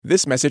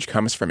This message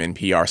comes from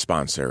NPR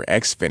sponsor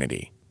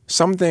Xfinity.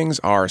 Some things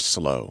are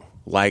slow,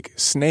 like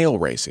snail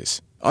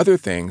races. Other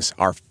things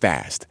are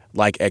fast,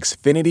 like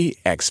Xfinity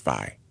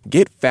XFi.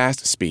 Get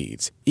fast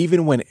speeds,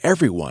 even when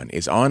everyone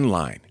is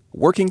online.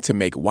 Working to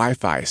make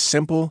Wi-Fi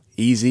simple,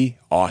 easy,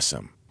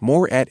 awesome.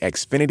 More at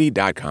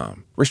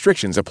Xfinity.com.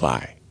 Restrictions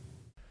apply.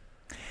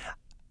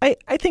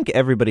 I think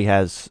everybody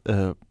has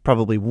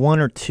probably one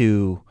or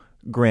two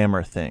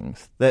grammar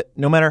things that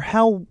no matter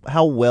how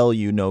well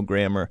you know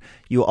grammar,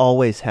 you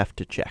always have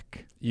to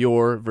check.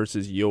 Your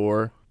versus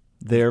your.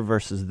 There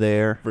versus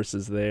there.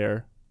 Versus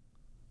there.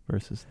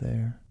 Versus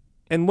there.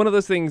 And one of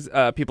those things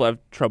people have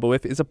trouble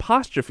with is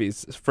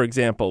apostrophes. For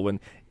example,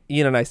 when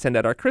Ian and I send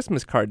out our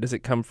Christmas card, does it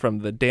come from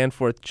the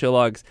Danforth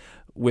Chillogs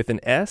with an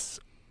S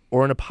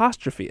or an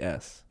apostrophe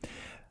S?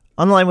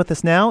 Online with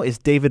us now is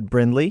David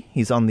Brindley.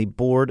 He's on the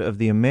board of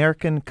the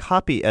American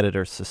Copy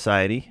Editors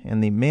Society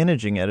and the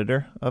managing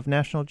editor of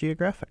National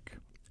Geographic.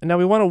 And now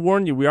we want to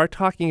warn you, we are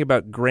talking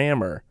about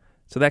grammar,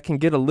 so that can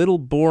get a little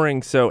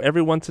boring. So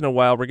every once in a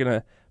while, we're going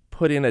to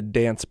put in a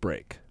dance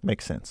break.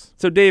 Makes sense.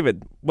 So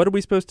David, what are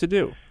we supposed to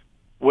do?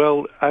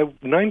 Well,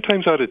 9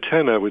 times out of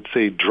 10, I would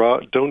say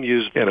don't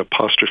use an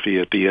apostrophe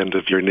at the end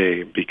of your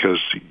name because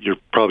you're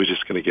probably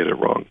just going to get it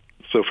wrong.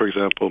 So, for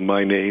example,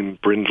 my name,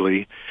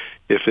 Brindley,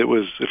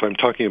 if I'm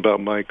talking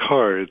about my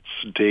car, it's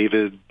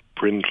David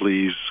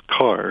Brindley's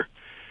car.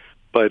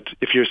 But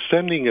if you're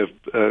sending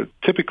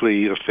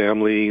typically a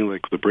family,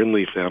 like the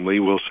Brindley family,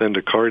 will send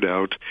a card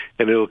out,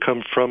 and it'll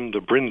come from the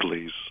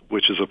Brindleys,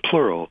 which is a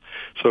plural.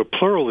 So a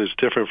plural is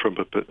different from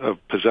a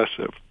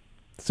possessive.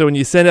 So when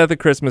you send out the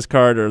Christmas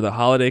card or the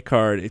holiday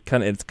card,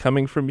 it's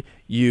coming from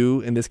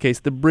you, in this case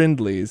the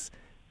Brindleys.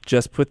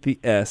 Just put the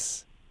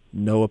S,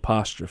 no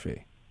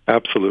apostrophe.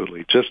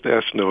 Absolutely. Just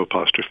S, no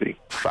apostrophe.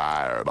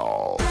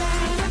 Fireball.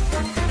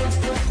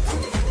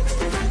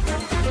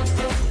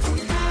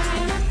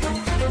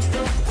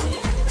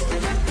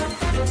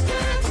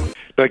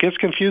 Now, it gets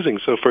confusing.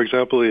 So, for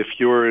example, if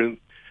your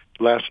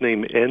last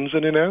name ends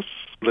in an S,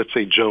 let's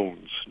say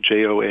Jones,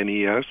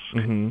 Jones,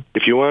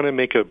 if you want to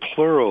make a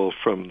plural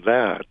from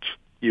that,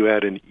 you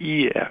add an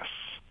ES.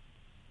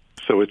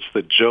 So it's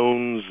the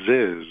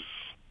Joneses.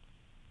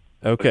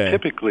 Okay. But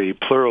typically,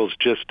 plurals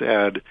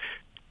add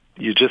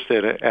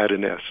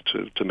an S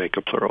to make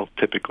a plural,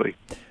 typically.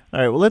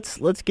 All right, well,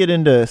 let's get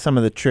into some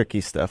of the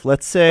tricky stuff.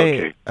 Let's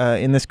say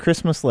in this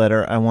Christmas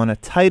letter, I want to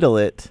title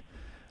it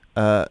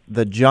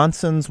The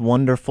Johnsons'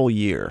 Wonderful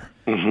Year.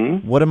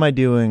 Mm-hmm. What am I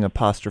doing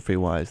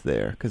apostrophe-wise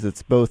there? Because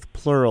it's both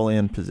plural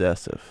and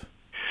possessive.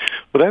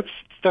 Well,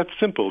 that's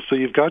simple. So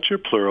you've got your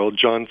plural,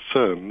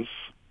 Johnsons,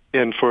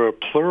 and for a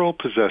plural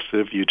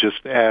possessive, you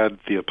just add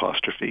the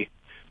apostrophe.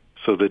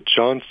 So the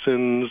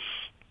Johnsons'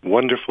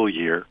 Wonderful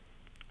Year.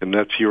 And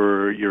that's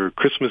your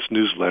Christmas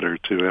newsletter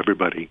to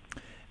everybody.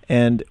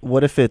 And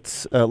what if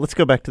it's, let's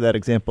go back to that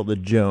example, the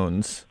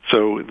Jones.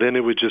 So then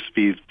it would just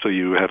be, so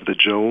you have the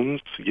Jones,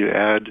 you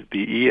add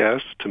the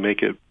ES to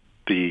make it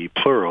the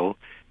plural,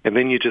 and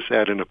then you just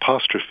add an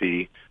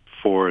apostrophe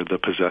for the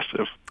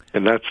possessive.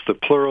 And that's the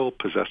plural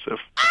possessive.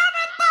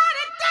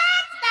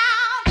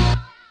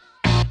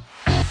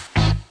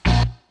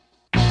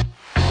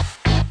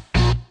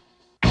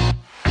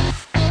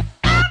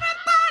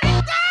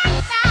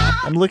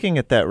 I'm looking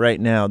at that right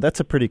now. That's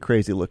a pretty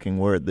crazy-looking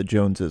word, the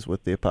Joneses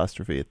with the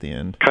apostrophe at the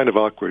end. Kind of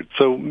awkward.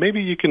 So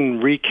maybe you can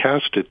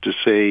recast it to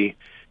say,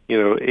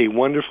 a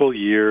wonderful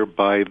year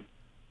by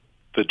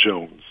the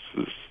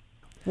Joneses.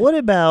 What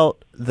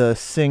about the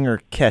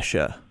singer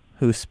Kesha,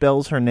 who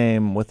spells her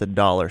name with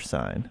a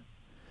 $sign?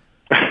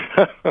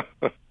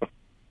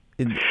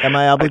 Am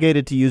I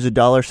obligated to use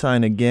a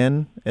 $sign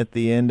again at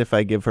the end if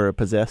I give her a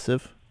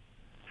possessive?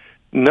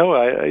 No,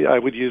 I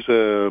would use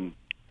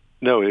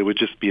no, it would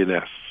just be an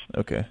S.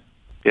 Okay.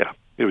 Yeah,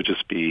 it would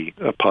just be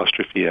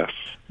apostrophe S.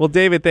 Well,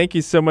 David, thank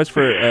you so much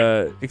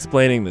for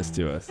explaining this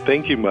to us.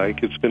 Thank you, Mike.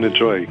 It's been a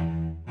joy.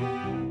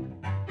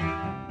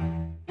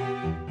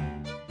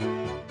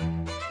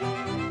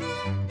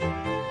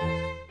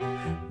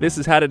 This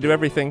is How to Do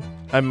Everything.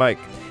 I'm Mike.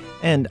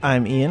 And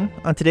I'm Ian.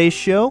 On today's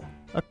show,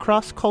 a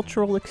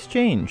cross-cultural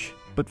exchange.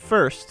 But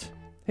first...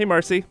 Hey,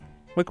 Marcy.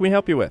 What can we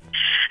help you with?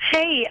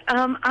 Hey,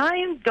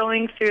 I'm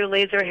going through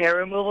laser hair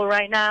removal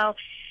right now.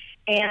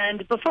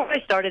 And before I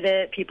started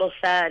it, people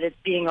said it's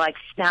being like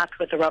snapped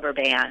with a rubber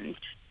band.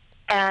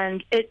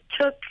 And it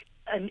took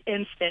an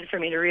instant for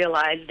me to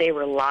realize they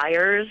were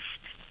liars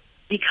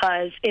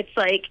because it's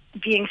like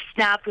being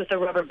snapped with a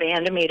rubber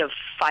band made of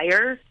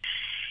fire.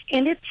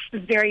 And it's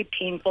very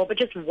painful, but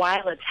just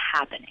while it's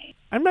happening.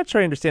 I'm not sure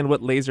I understand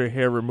what laser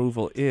hair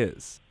removal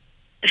is.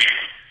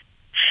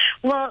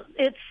 Well,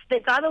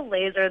 they've got a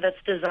laser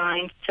that's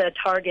designed to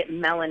target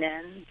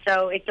melanin.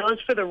 So it goes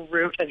for the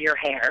root of your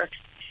hair.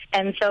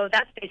 And so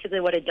that's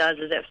basically what it does,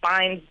 is it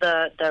finds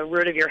the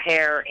root of your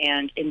hair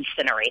and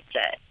incinerates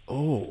it.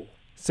 Oh.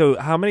 So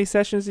how many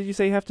sessions did you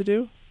say you have to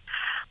do?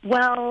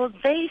 Well,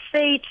 they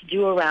say to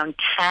do around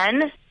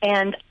 10,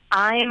 and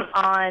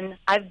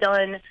I've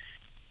done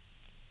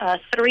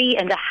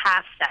 3.5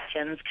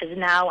 sessions, because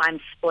now I'm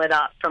split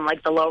up from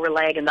like the lower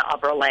leg and the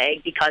upper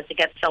leg because it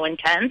gets so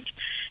intense.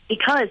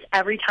 Because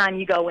every time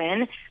you go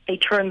in, they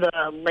turn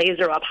the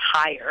laser up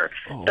higher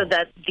so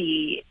that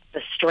the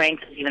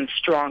strength is even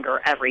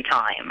stronger every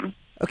time.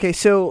 Okay,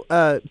 so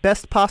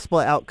best possible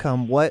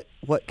outcome, what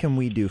can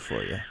we do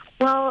for you?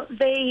 Well,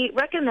 they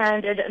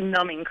recommended a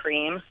numbing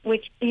cream,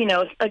 which,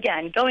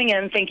 again, going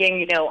in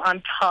thinking,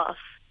 I'm tough.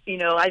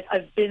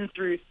 I've been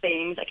through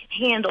things. I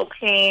can handle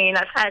pain.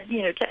 I've had,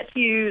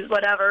 tattoos,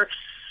 whatever.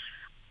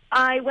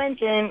 I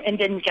went in and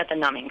didn't get the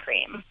numbing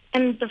cream.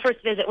 And the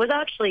first visit was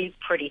actually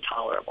pretty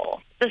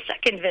tolerable. The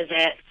second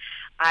visit,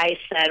 I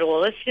said,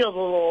 well, this feels a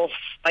little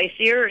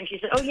spicier. And she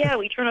said, oh, yeah,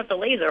 we turn up the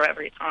laser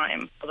every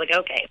time. I was like,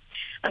 okay,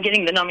 I'm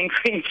getting the numbing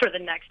cream for the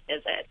next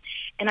visit.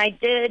 And I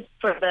did,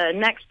 for the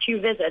next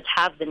 2 visits,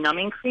 have the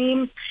numbing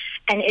cream,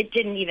 and it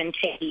didn't even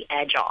take the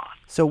edge off.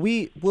 So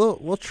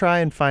we'll try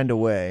and find a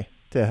way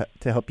to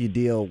help you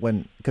deal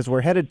because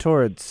we're headed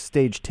towards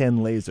stage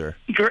 10 laser.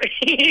 Great,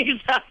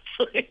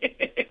 exactly.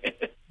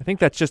 I think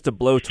that's just a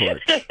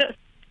blowtorch.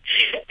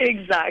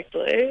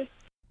 Exactly.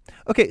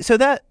 Okay, so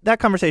that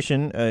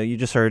conversation you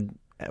just heard,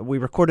 we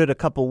recorded a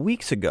couple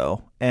weeks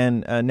ago,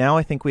 and now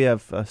I think we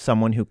have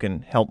someone who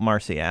can help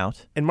Marcy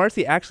out. And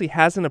Marcy actually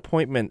has an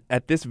appointment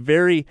at this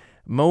very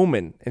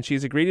moment, and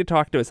she's agreed to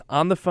talk to us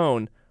on the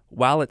phone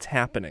while it's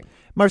happening.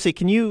 Marcy,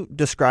 can you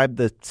describe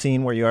the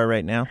scene where you are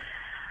right now?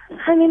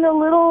 I'm in a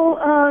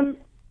little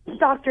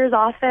doctor's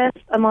office.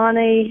 I'm on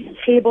a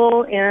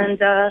table, and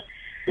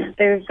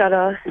they've got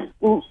a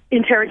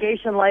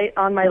interrogation light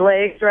on my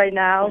legs right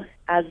now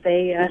as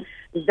they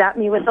zap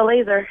me with the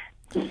laser.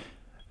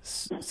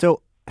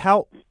 So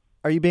how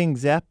are you being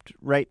zapped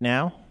right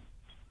now?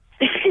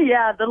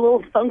 Yeah, the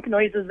little thunk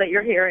noises that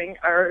you're hearing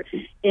are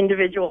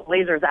individual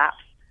laser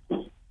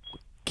zaps.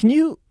 Can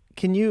you,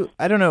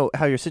 I don't know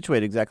how you're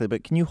situated exactly,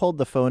 but can you hold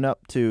the phone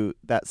up to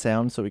that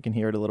sound so we can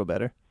hear it a little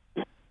better?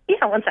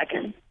 Yeah, 1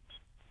 second.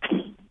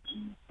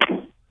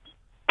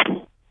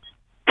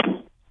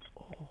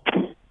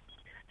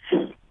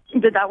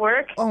 Did that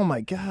work? Oh my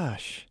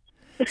gosh.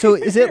 So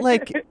is it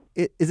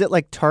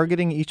like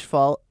targeting each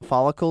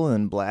follicle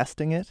and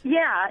blasting it?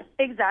 Yeah,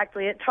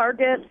 exactly. It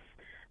targets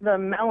the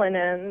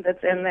melanin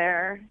that's in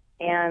there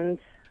and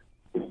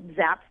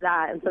zaps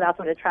that, and so that's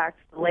what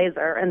attracts the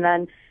laser. And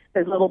then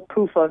there's a little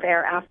poof of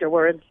air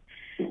afterwards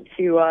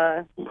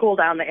to cool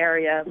down the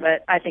area,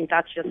 but I think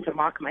that's just to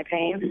mock my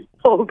pain.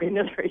 Oh,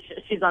 goodness gracious.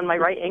 She's on my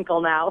right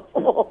ankle now.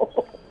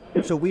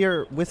 So we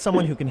are with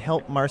someone who can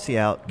help Marcy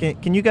out.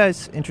 Can you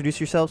guys introduce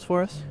yourselves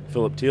for us?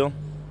 Philip Teal.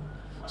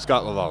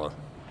 Scott Lavala.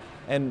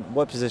 And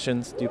what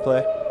positions do you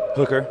play?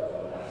 Hooker.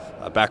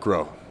 Back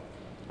row.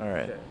 All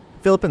right.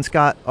 Philip and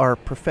Scott are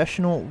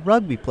professional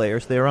rugby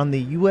players. They are on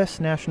the U.S.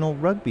 national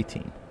rugby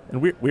team.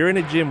 And we're in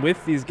a gym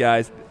with these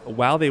guys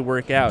while they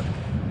work out.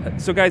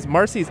 So, guys,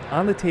 Marcy's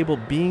on the table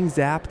being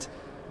zapped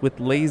with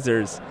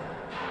lasers.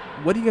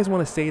 What do you guys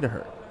want to say to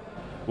her?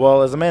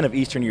 Well, as a man of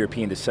Eastern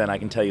European descent, I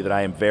can tell you that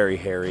I am very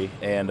hairy.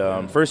 And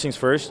first things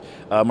first,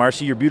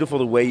 Marcy, you're beautiful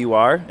the way you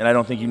are, and I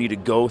don't think you need to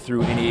go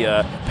through any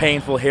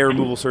painful hair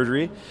removal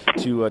surgery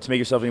to make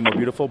yourself any more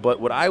beautiful. But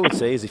what I would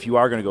say is if you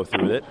are going to go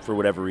through with it, for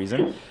whatever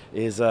reason,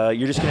 is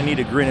you're just going to need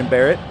to grin and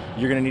bear it.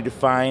 You're going to need to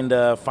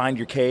find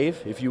your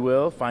cave, if you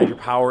will, find your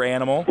power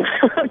animal.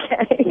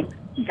 Okay.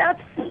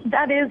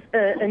 That is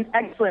an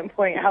excellent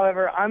point.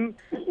 However, I'm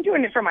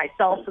doing it for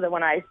myself so that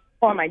when I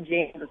pull on my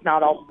jeans, it's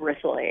not all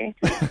bristly.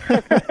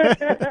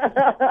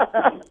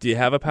 Do you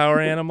have a power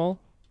animal?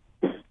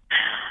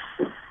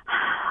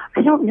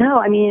 I don't know.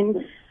 I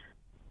mean,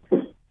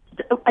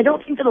 I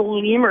don't think that a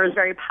lemur is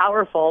very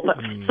powerful, but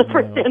it's the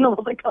first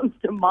animal that comes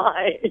to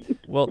mind.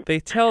 Well,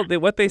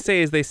 what they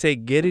say,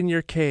 get in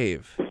your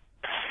cave.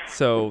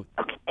 So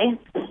okay.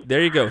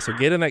 There you go. So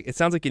get in that. It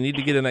sounds like you need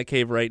to get in that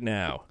cave right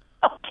now.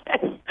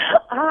 Okay.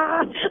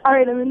 All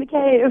right, I'm in the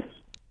cave.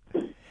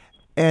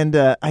 And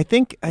I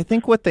think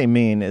what they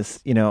mean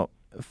is,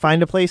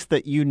 find a place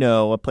that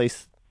a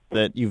place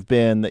that you've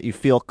been, that you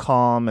feel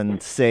calm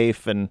and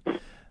safe and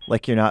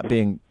like you're not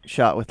being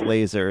shot with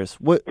lasers.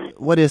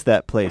 What is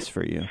that place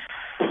for you?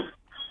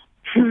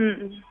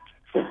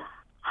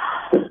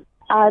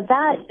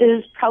 That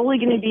is probably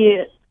going to be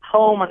at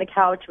home on the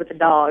couch with the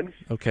dogs.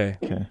 Okay.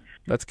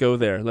 Let's go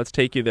there. Let's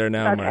take you there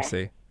now, okay.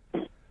 Marcy.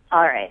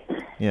 All right.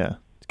 Yeah.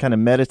 Kind of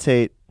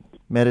meditate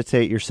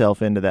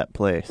yourself into that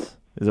place.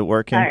 Is it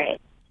working? All right.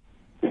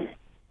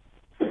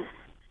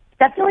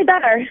 Definitely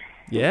better.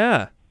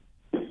 Yeah.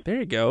 There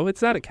you go.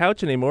 It's not a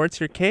couch anymore. It's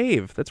your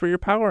cave. That's where your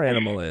power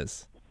animal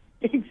is.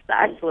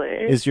 Exactly.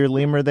 Is your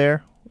lemur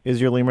there? Is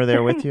your lemur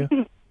there with you?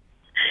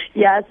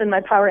 Yes, and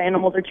my power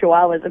animals are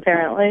chihuahuas,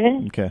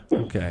 apparently.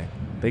 Okay.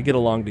 They get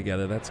along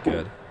together. That's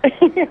good.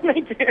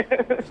 They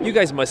do. You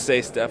guys must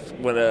say stuff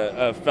when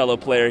a fellow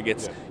player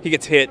gets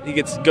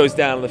hit, goes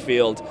down on the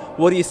field.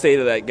 What do you say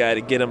to that guy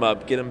to get him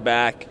up, get him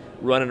back,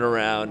 running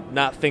around,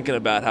 not thinking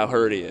about how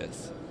hurt he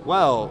is?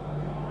 Well,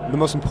 the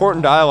most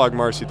important dialogue,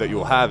 Marcy, that you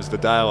will have is the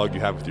dialogue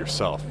you have with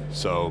yourself.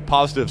 So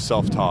positive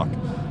self-talk.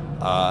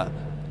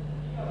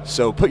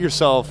 So put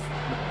yourself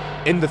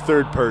in the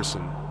third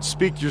person.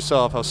 Speak to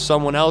yourself how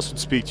someone else would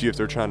speak to you if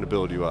they're trying to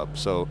build you up.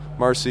 So,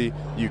 Marcy,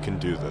 you can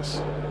do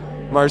this.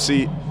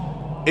 Marcy,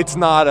 it's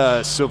not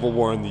a civil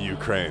war in the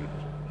Ukraine.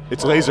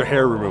 It's laser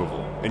hair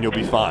removal, and you'll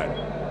be fine.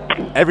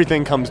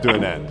 Everything comes to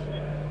an end.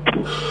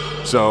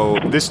 So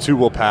this too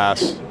will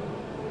pass.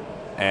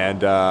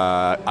 And,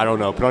 I don't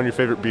know, put on your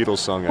favorite Beatles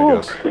song, I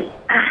guess.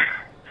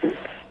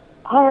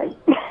 All right.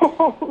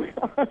 All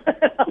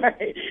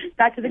right.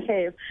 Back to the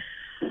cave.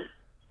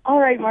 All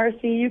right,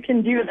 Marcy, you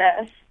can do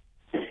this.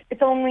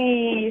 It's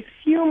only a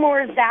few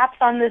more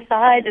zaps on the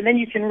side, and then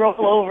you can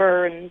roll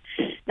over and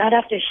not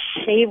have to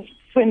shave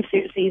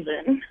swimsuit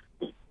season.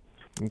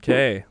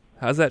 Okay.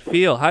 How's that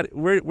feel?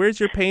 Where's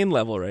your pain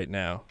level right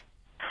now?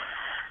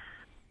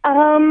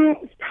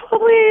 It's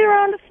probably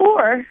around a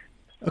 4.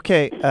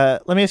 Okay,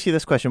 let me ask you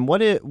this question.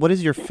 What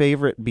is your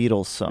favorite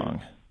Beatles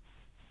song?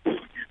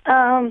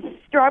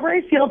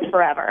 Strawberry Fields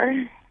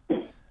Forever.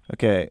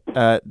 Okay,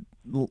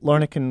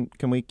 Lorna, can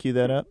we cue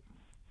that up?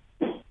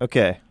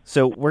 Okay,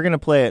 so we're going to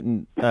play it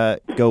and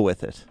go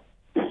with it.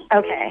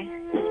 Okay.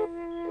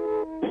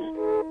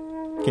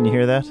 Can you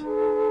hear that?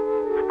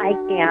 I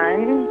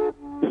can.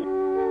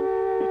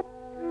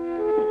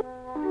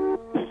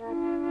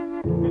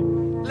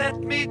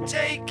 Let me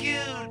take you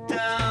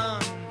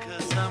down,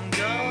 'cause I'm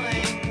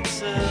going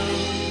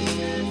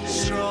to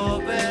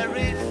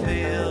Strawberry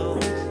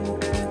Fields.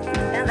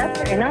 Yeah,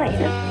 that's very nice.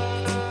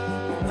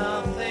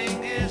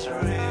 Nothing is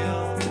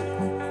real,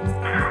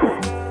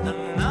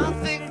 and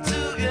nothing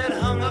to get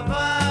hung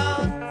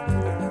about.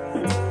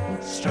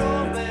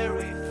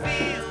 Strawberry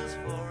Fields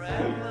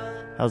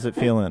forever. How's it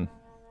feeling?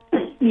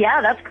 Yeah,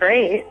 that's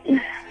great.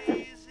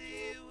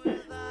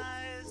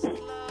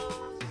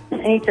 I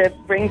need to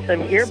bring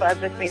some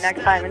earbuds with me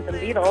next time and some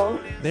Beatles.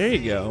 There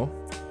you go.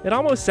 It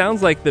almost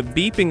sounds like the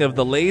beeping of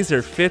the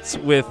laser fits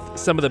with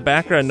some of the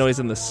background noise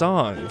in the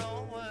song.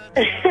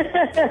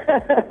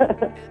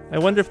 I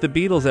wonder if the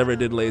Beatles ever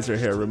did laser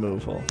hair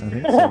removal. I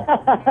think so.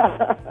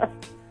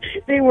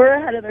 They were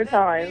ahead of their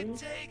time.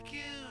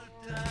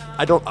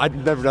 I've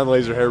never done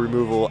laser hair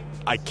removal.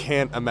 I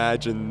can't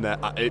imagine that.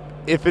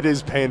 If it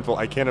is painful,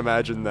 I can't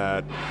imagine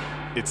that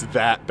it's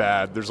that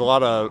bad. There's a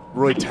lot of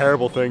really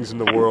terrible things in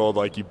the world,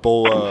 like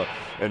Ebola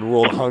and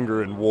world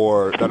hunger and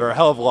war, that are a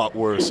hell of a lot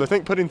worse. So I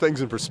think putting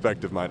things in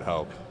perspective might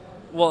help.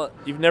 Well,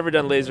 you've never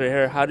done laser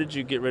hair. How did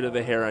you get rid of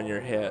the hair on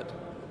your head?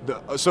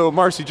 So,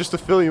 Marcy, just to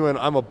fill you in,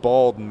 I'm a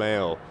bald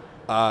male.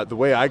 The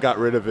way I got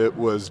rid of it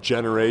was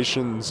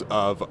generations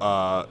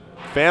of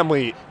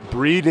family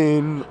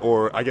breeding,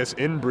 or I guess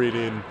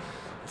inbreeding,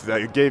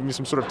 that gave me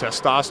some sort of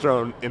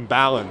testosterone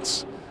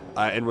imbalance,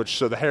 in which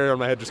so the hair on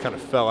my head just kind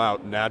of fell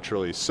out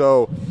naturally.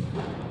 So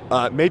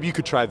maybe you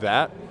could try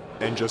that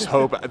and just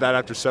hope that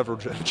after several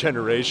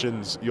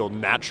generations you'll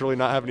naturally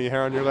not have any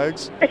hair on your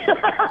legs.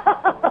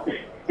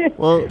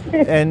 Well,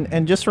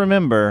 and just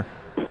remember,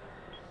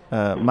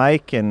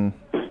 Mike and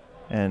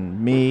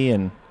me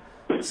and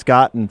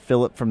Scott and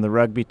Philip from the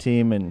rugby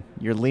team and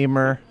your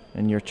lemur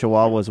and your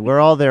chihuahuas, we're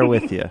all there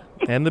with you.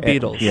 And the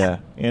Beatles.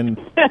 And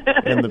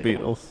the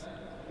Beatles.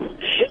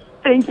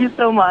 Thank you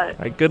so much.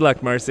 All right, good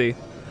luck, Marcy.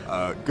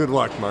 Good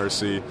luck,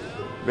 Marcy.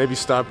 Maybe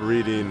stop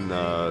reading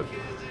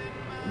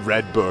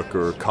Red Book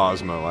or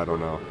Cosmo, I don't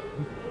know.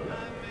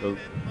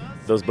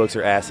 Those books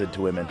are acid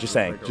to women. Just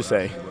saying.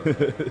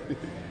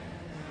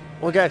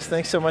 Well, guys,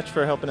 thanks so much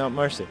for helping out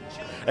Marcy.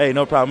 Hey,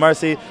 no problem.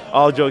 Marcy,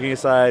 all joking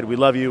aside, we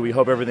love you. We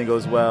hope everything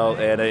goes well,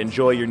 and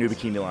enjoy your new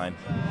bikini line.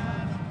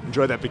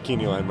 Enjoy that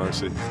bikini line,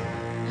 Marcy.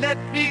 Let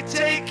me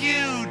take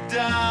you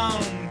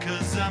down,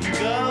 'cause I'm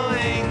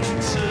going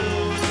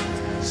to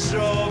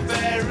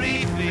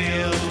Strawberry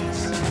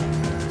Fields.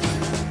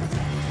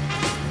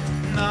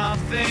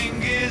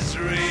 Nothing is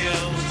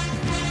real,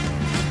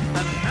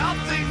 and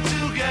nothing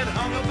to get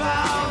hung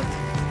about.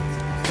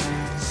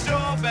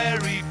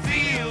 Strawberry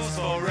Fields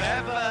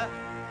forever.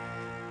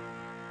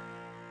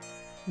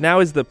 Now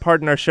is the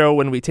part in our show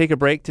when we take a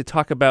break to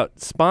talk about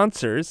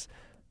sponsors,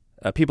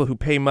 people who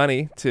pay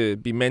money to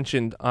be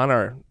mentioned on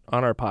our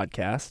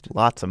podcast.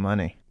 Lots of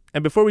money.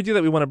 And before we do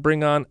that, we want to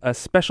bring on a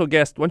special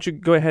guest. Why don't you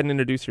go ahead and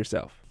introduce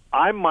yourself?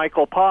 I'm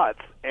Michael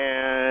Potts,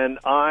 and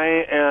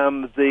I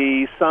am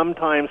the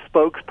sometime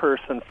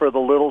spokesperson for the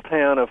little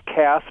town of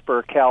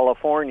Casper,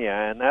 California,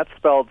 and that's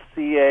spelled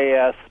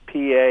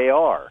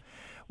Caspar.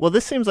 Well,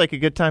 this seems like a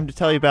good time to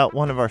tell you about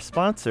one of our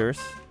sponsors,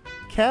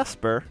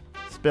 Casper,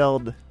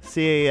 spelled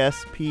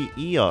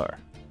Casper.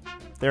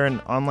 They're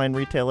an online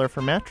retailer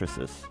for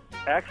mattresses.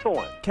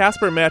 Excellent.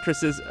 Casper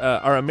mattresses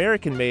are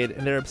American-made,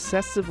 and they're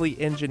obsessively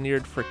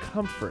engineered for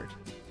comfort.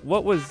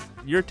 What was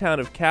your town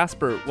of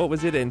Casper, what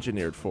was it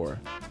engineered for?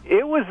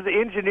 It was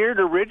engineered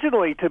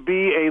originally to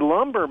be a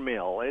lumber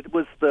mill. It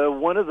was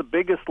one of the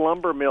biggest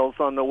lumber mills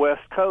on the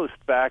West Coast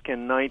back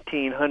in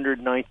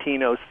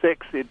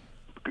 1906. It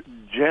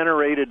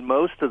generated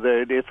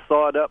it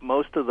thawed up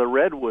most of the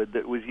redwood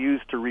that was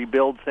used to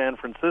rebuild San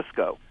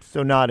Francisco.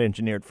 So not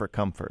engineered for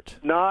comfort.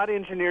 Not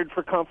engineered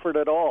for comfort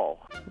at all.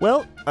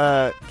 Well,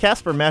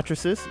 Casper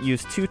mattresses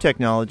use two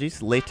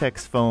technologies,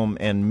 latex foam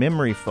and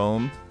memory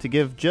foam, to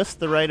give just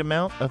the right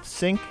amount of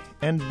sink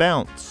and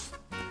bounce.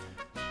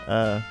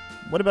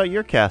 What about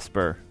your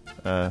Casper?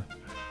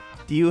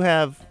 Do you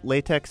have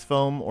latex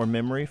foam or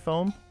memory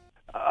foam?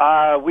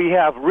 We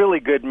have really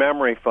good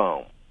memory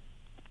foam.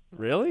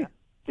 Really?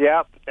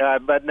 Yeah,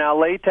 but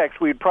now latex,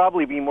 we'd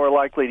probably be more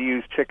likely to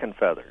use chicken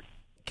feathers.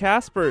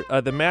 Casper,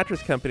 the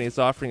mattress company, is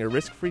offering a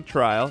risk-free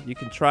trial. You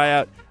can try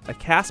out a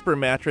Casper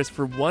mattress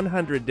for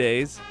 100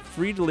 days,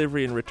 free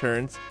delivery and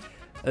returns.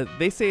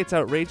 They say it's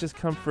outrageous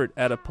comfort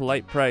at a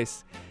polite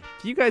price.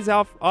 Do you guys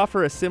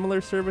offer a similar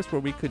service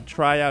where we could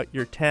try out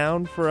your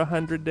town for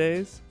 100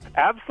 days?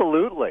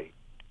 Absolutely.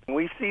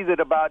 We see that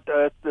about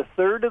the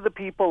third of the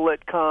people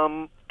that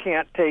come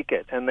can't take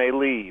it and they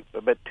leave,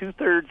 but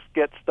 2/3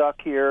 get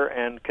stuck here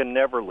and can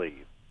never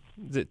leave.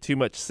 Is it too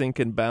much sink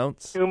and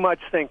bounce? Too much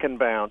sink and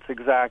bounce,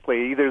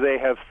 exactly. Either they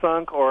have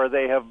sunk or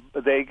they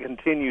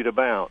continue to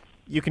bounce.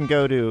 You can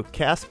go to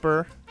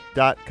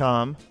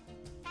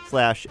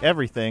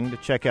casper.com/everything to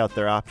check out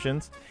their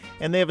options.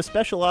 And they have a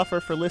special offer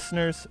for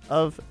listeners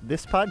of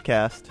this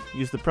podcast.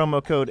 Use the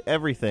promo code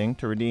EVERYTHING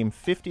to redeem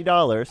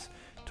 $50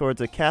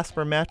 towards a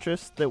Casper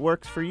mattress that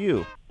works for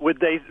you. Would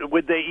they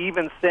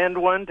even send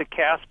one to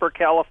Casper,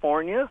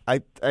 California?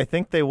 I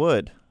think they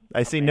would.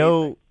 I see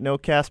no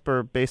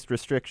Casper-based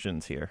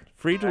restrictions here.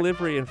 Free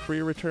delivery and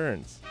free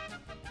returns.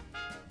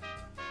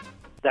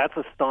 That's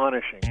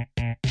astonishing.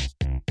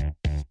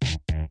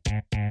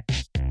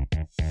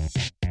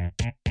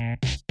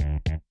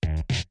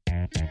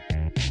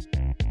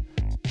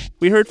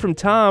 We heard from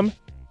Tom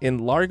in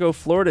Largo,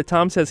 Florida.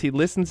 Tom says he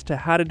listens to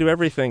How to Do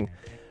Everything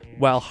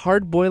while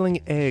hard-boiling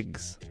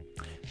eggs.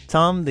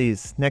 Tom,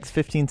 these next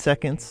 15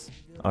 seconds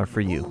are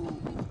for you.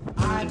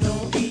 I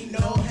don't eat no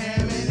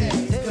ham and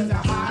eggs 'cause they're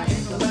high in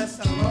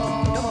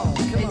cholesterol.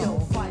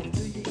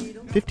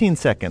 15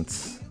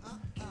 seconds.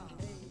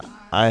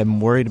 I'm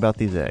worried about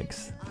these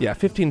eggs. Yeah,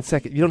 15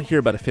 seconds. You don't hear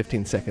about a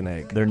 15-second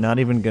egg. They're not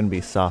even going to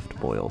be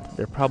soft-boiled.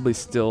 They're probably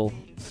still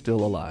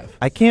alive.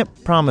 I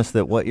can't promise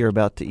that what you're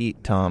about to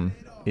eat, Tom,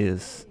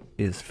 is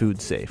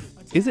food safe.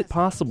 Is it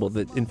possible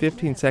that in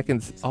 15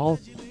 seconds, all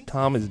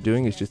Tom is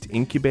doing is just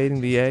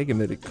incubating the egg and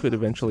that it could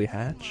eventually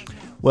hatch?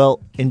 Well,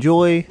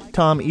 enjoy,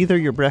 Tom, either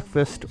your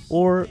breakfast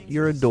or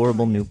your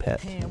adorable new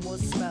pet. In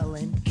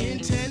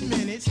 10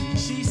 minutes,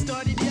 she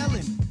started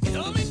yelling,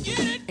 "Come and get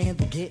it!" And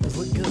the kittens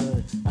look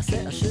good. I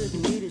said I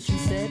shouldn't eat it. She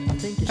said, I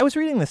think I was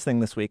reading this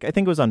thing this week. I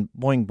think it was on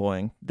Boing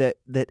Boing that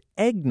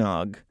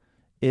eggnog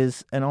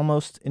is an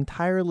almost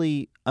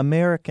entirely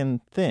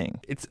American thing.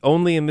 It's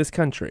only in this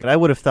country. But I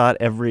would have thought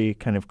every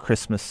kind of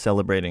Christmas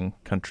celebrating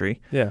country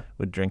Yeah.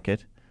 would drink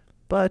it.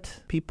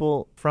 But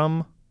people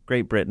from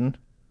Great Britain,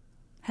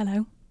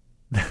 Hello.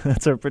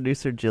 that's our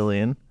producer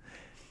Jillian,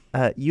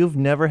 you've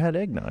never had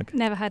eggnog.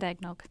 Never had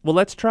eggnog. Well,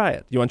 let's try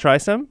it. You want to try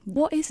some?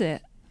 What is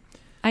it?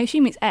 I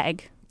assume it's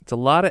egg. It's a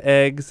lot of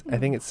eggs. I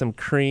think it's some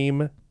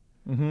cream,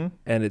 Mm-hmm.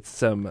 and it's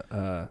some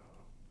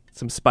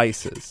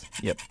spices.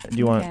 Yep. Do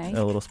you want Okay.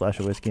 a little splash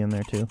of whiskey in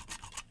there too?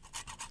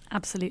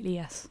 Absolutely,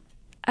 yes.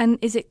 And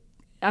is it,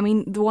 I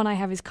mean, the one I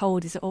have is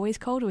cold. Is it always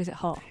cold or is it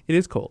hot? It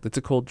is cold. It's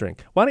a cold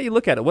drink. Why don't you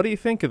look at it? What do you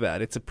think of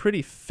that? It's a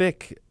pretty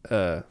thick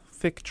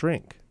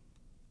drink.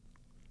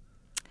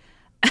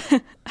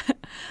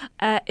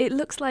 It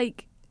looks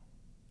like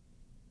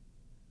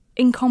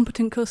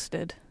incompetent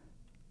custard.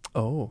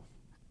 Oh.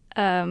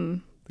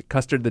 The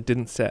custard that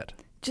didn't set.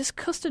 Just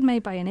custard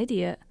made by an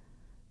idiot.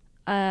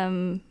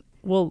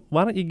 Well,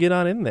 why don't you get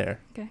on in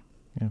there? Okay.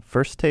 Yeah,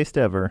 first taste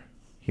ever.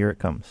 Here it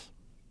comes.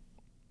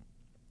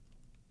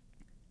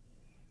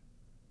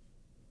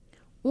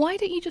 Why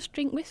don't you just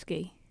drink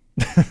whiskey?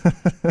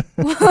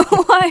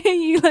 Why are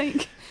you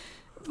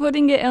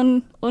putting it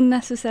on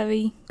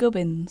unnecessary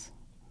gubbins?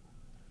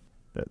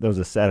 That was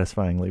a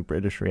satisfyingly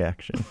British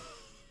reaction.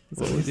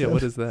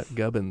 What is that?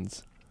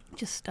 Gubbins.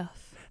 Just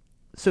stuff.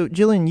 So,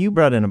 Jillian, you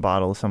brought in a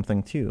bottle of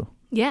something too.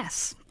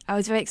 Yes. I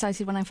was very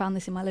excited when I found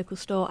this in my local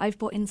store. I've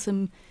brought in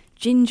some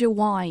ginger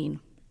wine,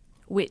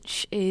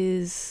 which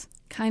is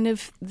kind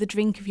of the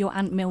drink of your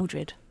Aunt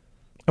Mildred.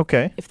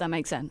 Okay. If that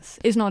makes sense.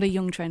 It's not a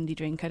young, trendy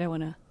drink. I don't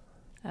want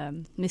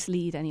to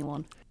mislead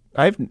anyone.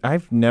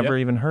 I've never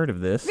even heard of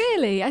this.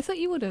 Really? I thought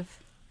you would have.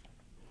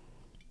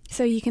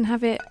 So you can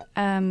have it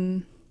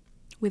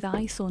with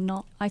ice or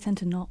not. I tend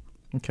to not.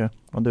 Okay,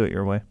 I'll do it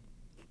your way.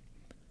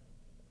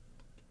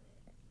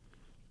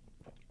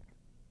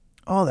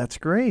 Oh, that's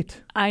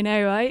great. I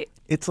know, right?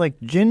 It's like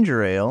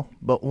ginger ale,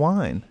 but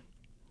wine.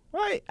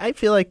 I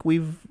feel like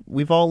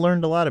we've all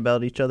learned a lot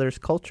about each other's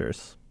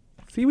cultures.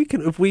 See,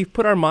 if we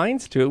put our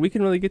minds to it, we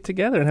can really get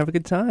together and have a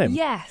good time.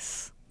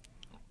 Yes.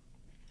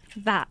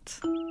 That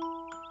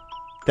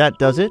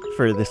does it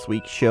for this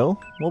week's show.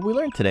 What we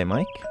learned today,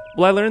 Mike?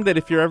 Well, I learned that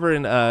if you're ever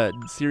in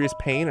serious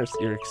pain or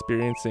you're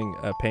experiencing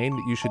pain,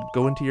 you should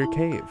go into your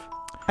cave.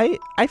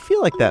 I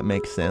feel like that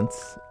makes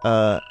sense.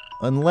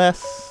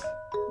 Unless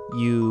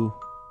you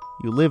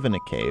live in a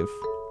cave,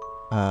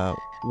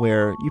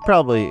 where you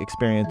probably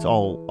experience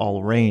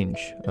all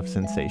range of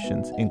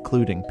sensations,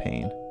 including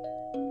pain.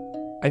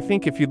 I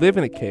think if you live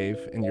in a cave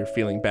and you're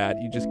feeling bad,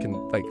 you just can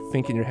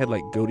think in your head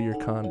go to your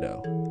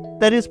condo.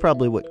 That is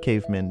probably what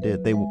cavemen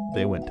did. They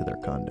went to their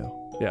condo.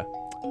 Yeah.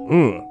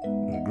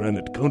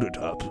 Granite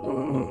countertop.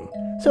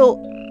 So,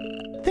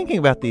 thinking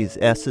about these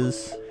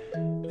S's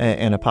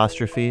and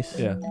apostrophes,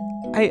 Yeah.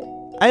 I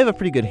have a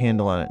pretty good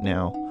handle on it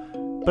now,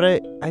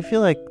 but I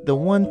feel like the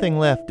one thing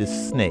left is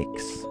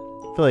snakes.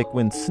 I feel like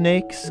when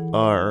snakes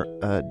are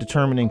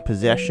determining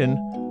possession,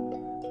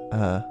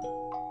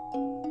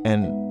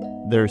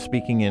 and they're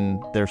speaking in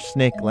their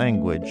snake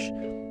language,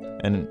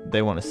 and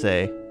they want to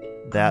say,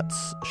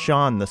 that's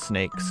Sean the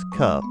snake's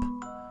cup,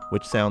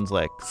 which sounds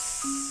like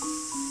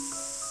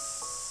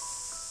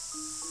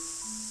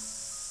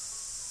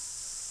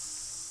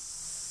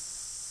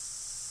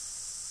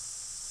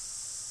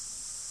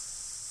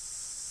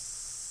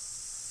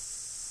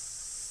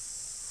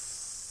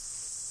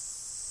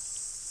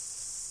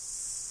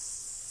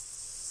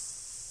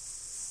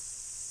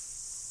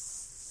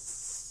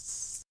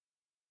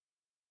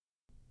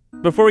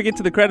Before we get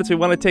to the credits, we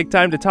want to take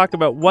time to talk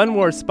about one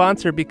more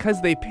sponsor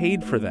because they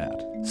paid for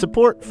that.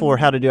 Support for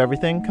How to Do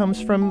Everything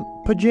comes from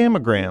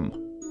Pajamagram.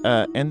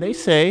 And they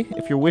say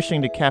if you're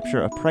wishing to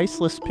capture a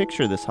priceless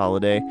picture this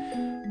holiday,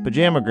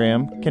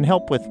 Pajamagram can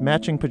help with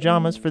matching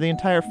pajamas for the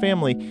entire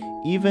family,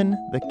 even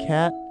the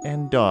cat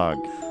and dog.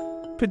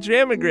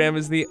 Pajamagram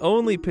is the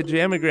only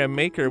pajamagram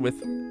maker with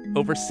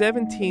over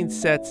 17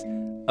 sets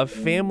of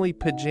family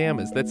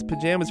pajamas. That's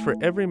pajamas for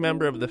every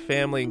member of the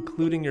family,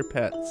 including your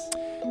pets.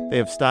 They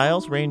have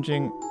styles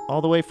ranging all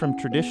the way from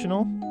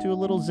traditional to a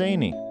little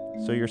zany,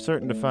 so you're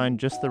certain to find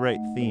just the right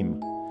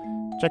theme.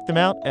 Check them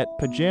out at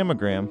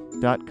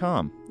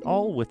pajamagram.com,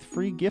 all with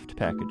free gift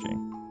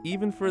packaging.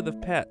 Even for the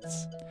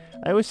pets.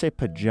 I always say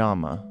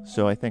pajama,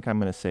 so I think I'm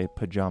going to say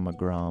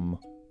pajamagram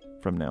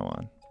from now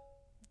on.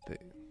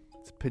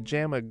 It's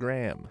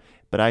pajamagram.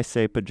 But I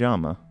say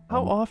pajama.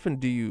 How often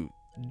do you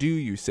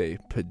say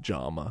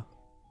pajama?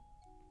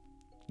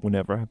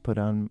 Whenever I put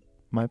on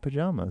my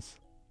pajamas.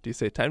 Do you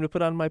say time to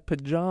put on my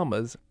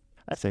pajamas?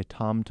 I say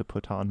Tom to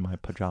put on my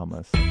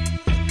pajamas.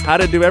 How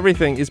to Do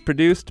Everything is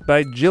produced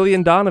by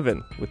Jillian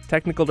Donovan with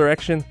technical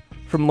direction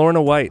from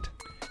Lorna White.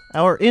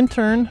 Our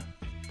intern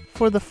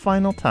for the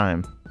final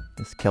time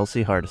is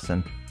Kelsey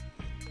Hardison.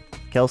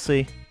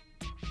 Kelsey,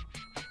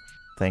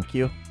 thank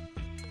you.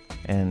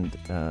 And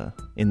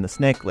in the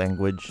snake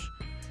language,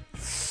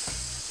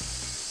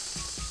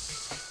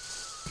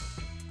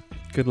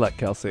 good luck,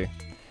 Kelsey.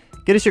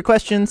 Get us your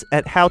questions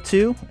at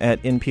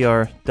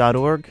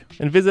howto@npr.org.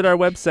 And visit our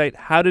website,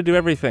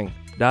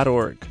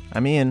 howtodoeverything.org.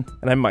 I'm Ian.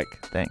 And I'm Mike.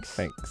 Thanks.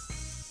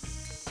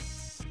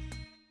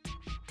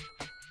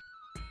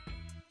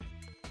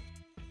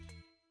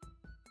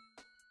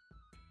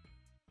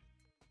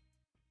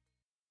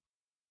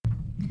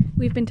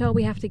 We've been told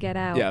we have to get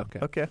out. Yeah, okay.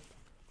 Okay.